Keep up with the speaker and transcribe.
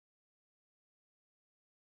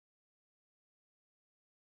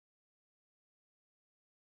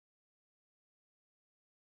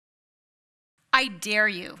I dare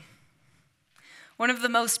you. One of the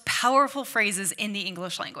most powerful phrases in the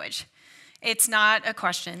English language. It's not a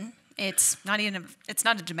question. It's not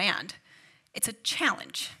a demand. It's a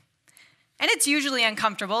challenge. And it's usually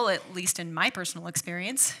uncomfortable, at least in my personal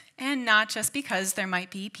experience, and not just because there might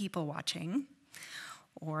be people watching,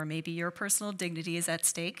 or maybe your personal dignity is at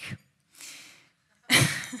stake.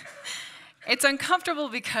 It's uncomfortable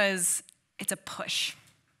because it's a push.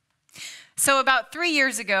 So about 3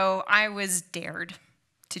 years ago, I was dared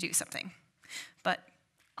to do something, but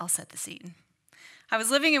I'll set the scene. I was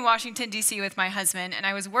living in Washington, D.C. with my husband, and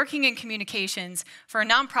I was working in communications for a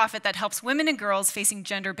nonprofit that helps women and girls facing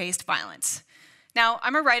gender-based violence. Now,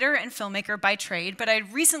 I'm a writer and filmmaker by trade, but I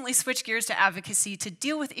recently switched gears to advocacy to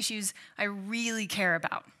deal with issues I really care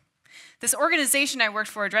about. This organization I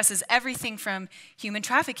worked for addresses everything from human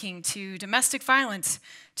trafficking to domestic violence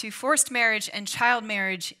to forced marriage and child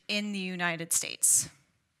marriage in the United States.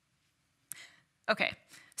 Okay,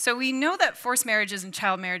 so we know that forced marriages and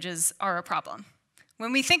child marriages are a problem.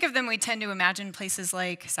 When we think of them, we tend to imagine places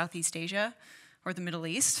like Southeast Asia or the Middle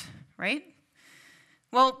East, right?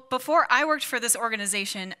 Well, before I worked for this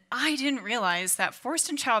organization, I didn't realize that forced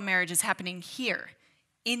and child marriage is happening here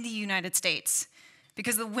in the United States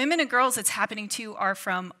because the women and girls it's happening to are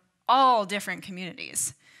from all different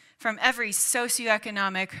communities, from every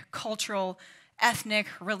socioeconomic, cultural, ethnic,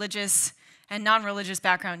 religious, and non-religious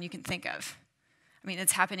background you can think of. I mean,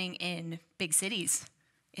 it's happening in big cities,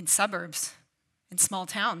 in suburbs, in small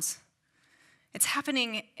towns. It's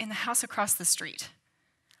happening in the house across the street,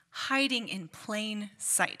 hiding in plain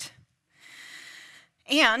sight.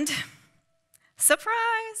 And,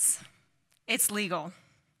 surprise, it's legal.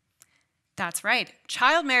 That's right,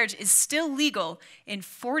 child marriage is still legal in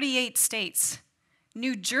 48 states.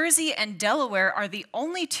 New Jersey and Delaware are the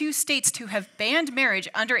only 2 states to have banned marriage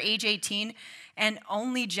under age 18, and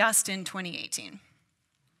only just in 2018.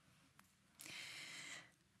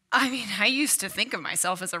 I mean, I used to think of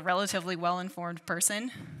myself as a relatively well-informed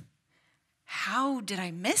person. How did I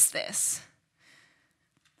miss this?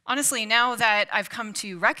 Honestly, now that I've come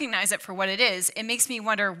to recognize it for what it is, it makes me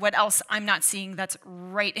wonder what else I'm not seeing that's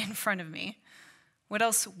right in front of me. What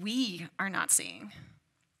else we are not seeing.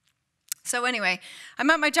 So anyway, I'm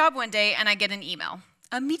at my job one day and I get an email,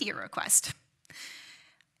 a media request.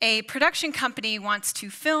 A production company wants to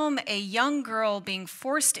film a young girl being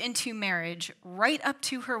forced into marriage right up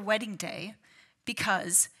to her wedding day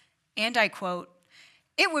because, and I quote,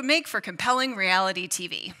 "it would make for compelling reality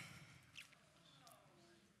TV."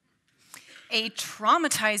 A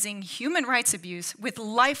traumatizing human rights abuse with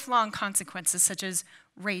lifelong consequences such as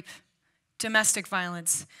rape, domestic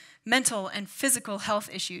violence, mental and physical health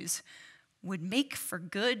issues would make for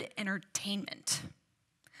good entertainment.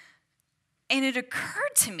 And it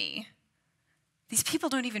occurred to me, these people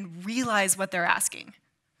don't even realize what they're asking.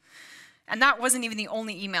 And that wasn't even the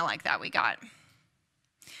only email like that we got.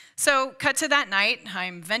 So, cut to that night,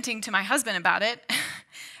 I'm venting to my husband about it,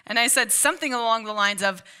 and I said something along the lines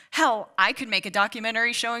of, "Hell, I could make a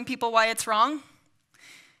documentary showing people why it's wrong."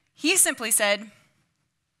 He simply said,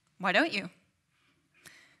 "Why don't you?"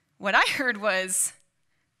 What I heard was,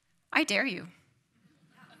 "I dare you."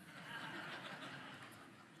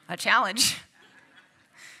 A challenge.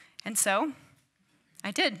 And so,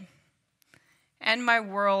 I did. And my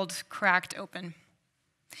world cracked open.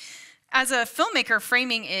 As a filmmaker,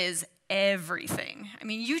 framing is everything. I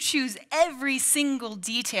mean, you choose every single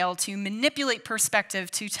detail to manipulate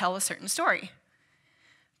perspective to tell a certain story.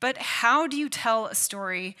 But how do you tell a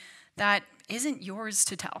story that isn't yours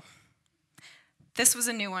to tell? This was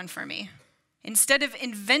a new one for me. Instead of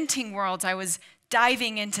inventing worlds, I was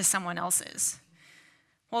diving into someone else's.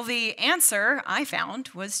 Well, the answer I found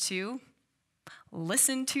was to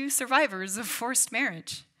listen to survivors of forced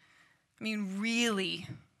marriage. I mean, really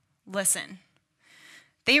listen.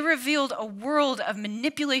 They revealed a world of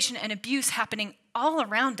manipulation and abuse happening all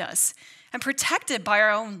around us and protected by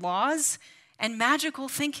our own laws and magical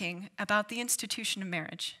thinking about the institution of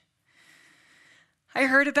marriage. I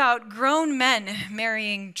heard about grown men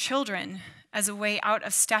marrying children as a way out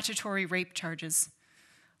of statutory rape charges,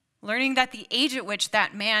 learning that the age at which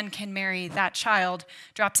that man can marry that child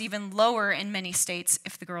drops even lower in many states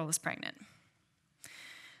if the girl is pregnant.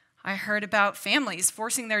 I heard about families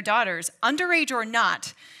forcing their daughters, underage or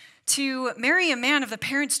not, to marry a man of the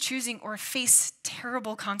parents' choosing or face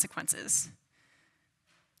terrible consequences.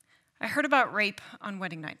 I heard about rape on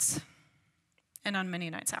wedding nights and on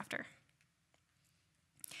many nights after.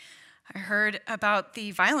 I heard about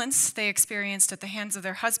the violence they experienced at the hands of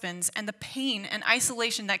their husbands and the pain and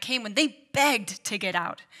isolation that came when they begged to get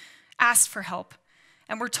out, asked for help,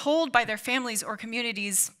 and were told by their families or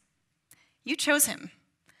communities, You chose him.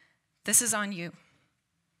 This is on you.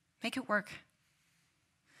 Make it work.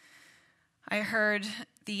 I heard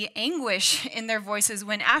the anguish in their voices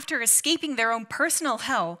when, after escaping their own personal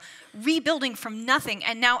hell, rebuilding from nothing,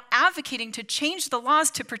 and now advocating to change the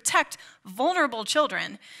laws to protect vulnerable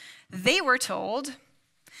children, they were told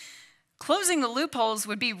closing the loopholes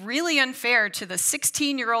would be really unfair to the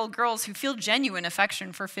 16-year-old girls who feel genuine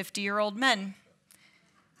affection for 50-year-old men.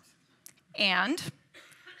 And,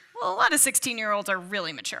 well, a lot of 16-year-olds are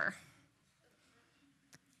really mature.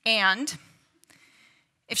 And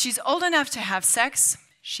if she's old enough to have sex,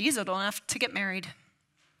 she's old enough to get married.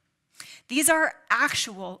 These are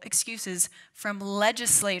actual excuses from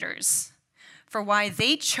legislators for why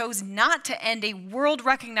they chose not to end a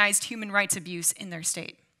world-recognized human rights abuse in their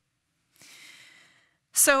state.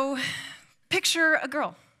 So, picture a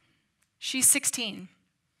girl. She's 16.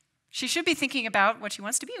 She should be thinking about what she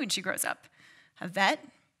wants to be when she grows up. A vet,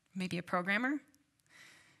 maybe a programmer.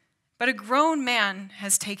 But a grown man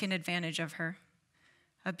has taken advantage of her,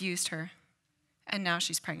 abused her, and now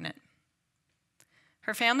she's pregnant.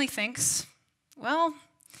 Her family thinks, well,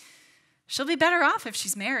 she'll be better off if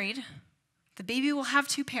she's married. The baby will have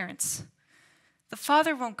 2 parents. The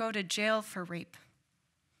father won't go to jail for rape.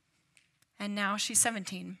 And now she's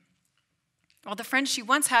 17. While the friends she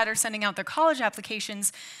once had are sending out their college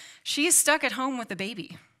applications, she's stuck at home with the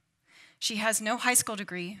baby. She has no high school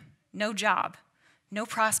degree, no job, no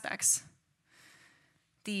prospects.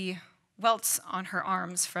 The welts on her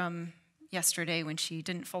arms from yesterday when she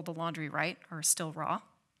didn't fold the laundry right are still raw.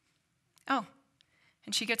 Oh,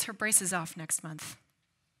 and she gets her braces off next month.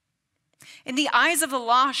 In the eyes of the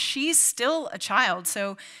law, she's still a child,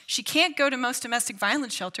 so she can't go to most domestic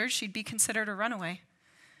violence shelters. She'd be considered a runaway.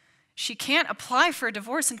 She can't apply for a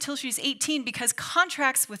divorce until she's 18 because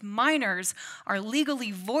contracts with minors are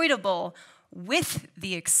legally voidable with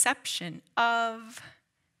the exception of,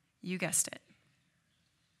 you guessed it,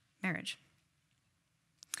 marriage.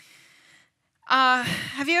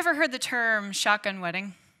 Have you ever heard the term shotgun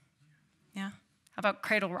wedding? Yeah? How about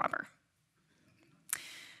cradle robber?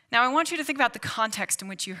 Now, I want you to think about the context in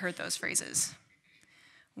which you heard those phrases.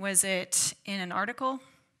 Was it in an article,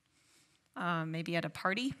 maybe at a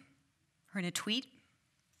party, or in a tweet?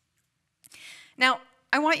 Now,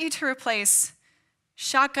 I want you to replace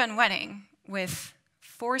shotgun wedding with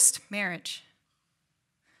forced marriage.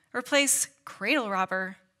 Replace cradle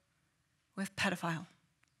robber with pedophile.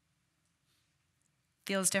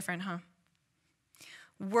 Feels different, huh?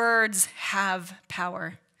 Words have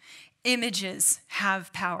power. Images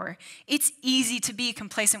have power. It's easy to be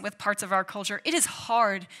complacent with parts of our culture. It is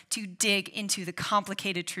hard to dig into the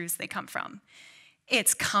complicated truths they come from.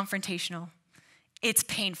 It's confrontational. It's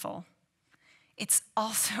painful. It's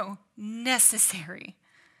also necessary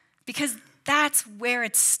because that's where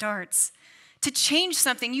it starts. To change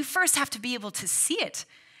something, you first have to be able to see it,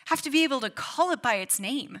 have to be able to call it by its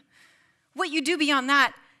name. What you do beyond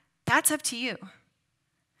that, that's up to you.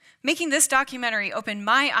 Making this documentary opened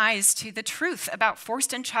my eyes to the truth about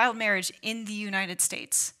forced and child marriage in the United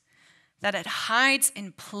States, that it hides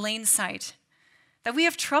in plain sight, that we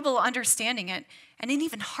have trouble understanding it, and an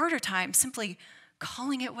even harder time simply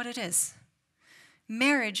calling it what it is.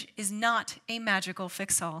 Marriage is not a magical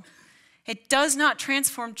fix-all. It does not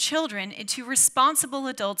transform children into responsible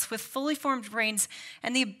adults with fully formed brains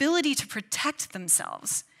and the ability to protect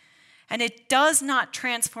themselves. And it does not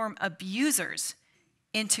transform abusers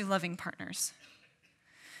into loving partners.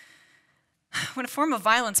 When a form of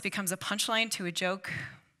violence becomes a punchline to a joke,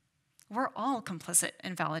 we're all complicit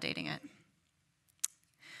in validating it.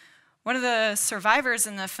 One of the survivors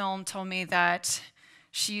in the film told me that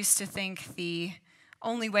she used to think the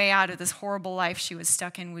only way out of this horrible life she was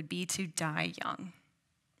stuck in would be to die young.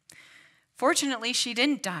 Fortunately, she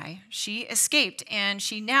didn't die. She escaped, and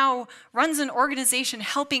she now runs an organization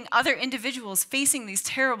helping other individuals facing these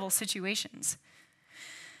terrible situations.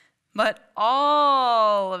 But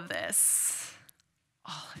all of it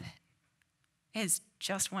is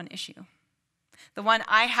just one issue. The one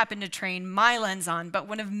I happen to train my lens on, but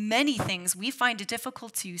one of many things we find it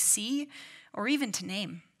difficult to see or even to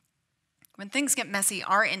name. When things get messy,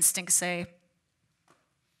 our instincts say,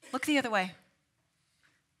 look the other way.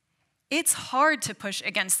 It's hard to push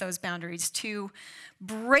against those boundaries, to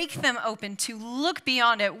break them open, to look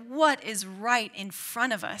beyond at what is right in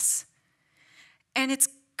front of us. And it's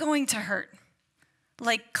going to hurt,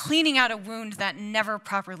 like cleaning out a wound that never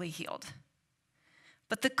properly healed.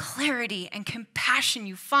 But the clarity and compassion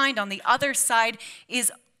you find on the other side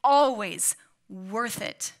is always worth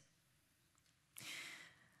it.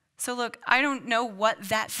 So look, I don't know what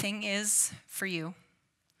that thing is for you.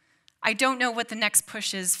 I don't know what the next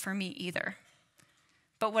push is for me either.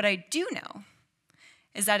 But what I do know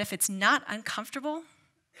is that if it's not uncomfortable,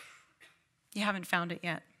 you haven't found it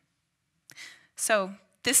yet. So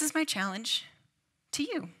this is my challenge to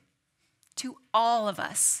you, to all of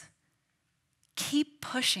us. Keep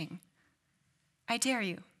pushing. I dare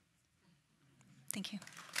you. Thank you.